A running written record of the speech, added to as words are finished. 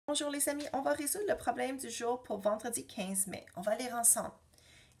Bonjour les amis, on va résoudre le problème du jour pour vendredi 15 mai. On va lire ensemble.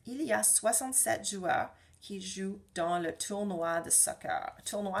 Il y a 67 joueurs qui jouent dans le tournoi de soccer. Le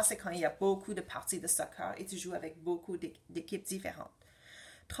tournoi, c'est quand il y a beaucoup de parties de soccer et tu joues avec beaucoup d'équipes différentes.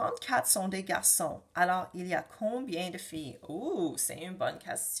 34 sont des garçons. Alors, il y a combien de filles? Oh, c'est une bonne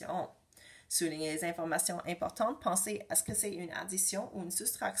question. Soulignez les informations importantes. Pensez, est-ce que c'est une addition ou une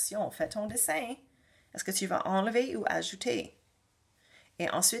soustraction? Fais ton dessin. Est-ce que tu vas enlever ou ajouter? Et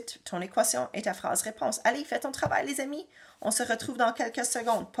ensuite, ton équation et ta phrase réponse. Allez, fais ton travail, les amis. On se retrouve dans quelques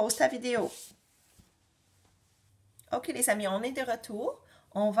secondes. Pause ta vidéo. OK, les amis, on est de retour.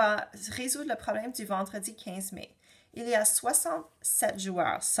 On va résoudre le problème du vendredi 15 mai. Il y a 67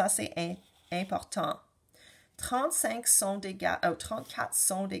 joueurs. Ça, c'est important. 34 sont des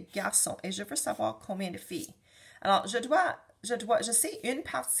garçons. Et je veux savoir combien de filles. Alors, je sais une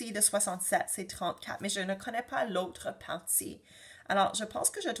partie de 67, c'est 34, mais je ne connais pas l'autre partie. Alors, je pense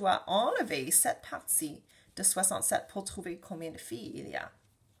que je dois enlever cette partie de 67 pour trouver combien de filles il y a.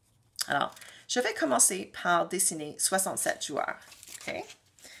 Alors, je vais commencer par dessiner 67 joueurs. OK?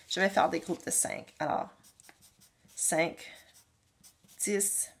 Je vais faire des groupes de 5. Alors, 5,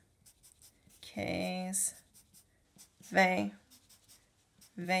 10, 15, 20,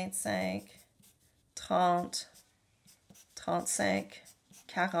 25, 30, 35,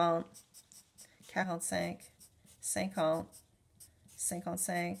 40, 45, 50,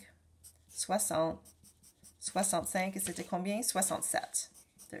 55, 60, 65, et c'était combien? 67.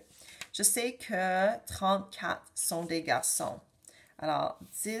 Je sais que 34 sont des garçons. Alors,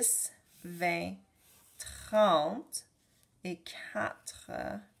 10, 20, 30 et 4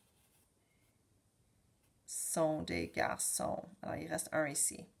 sont des garçons. Alors, il reste un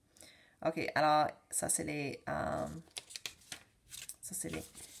ici. OK, alors, ça, c'est les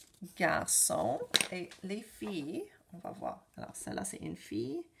garçons. Et les filles, on va voir. Alors, celle-là, c'est une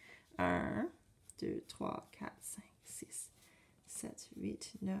fille. 1, 2, 3, 4, 5, 6, 7,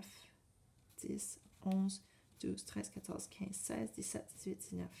 8, 9, 10, 11, 12, 13, 14, 15, 16, 17, 18,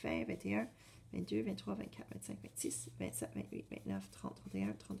 19, 20, 21, 22, 23, 24, 25, 26, 27, 28, 29, 30,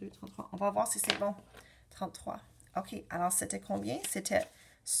 31, 32, 33. On va voir si c'est bon. 33. OK, alors c'était combien? C'était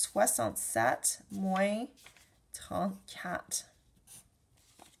 67 moins 34.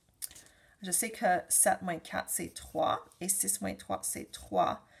 Je sais que 7 moins 4, c'est 3. Et 6 moins 3, c'est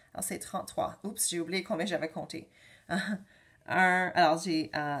 3. Alors, c'est 33. Oups, j'ai oublié combien j'avais compté. Alors, j'ai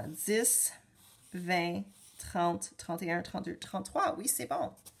 10, 20, 30, 31, 32, 33. Oui, c'est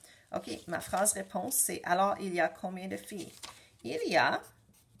bon. OK, ma phrase réponse, c'est alors, il y a combien de filles? Il y a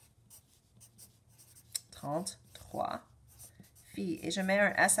 33 filles. Et je mets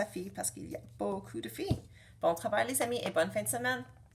un S à filles parce qu'il y a beaucoup de filles. Bon travail, les amis, et bonne fin de semaine.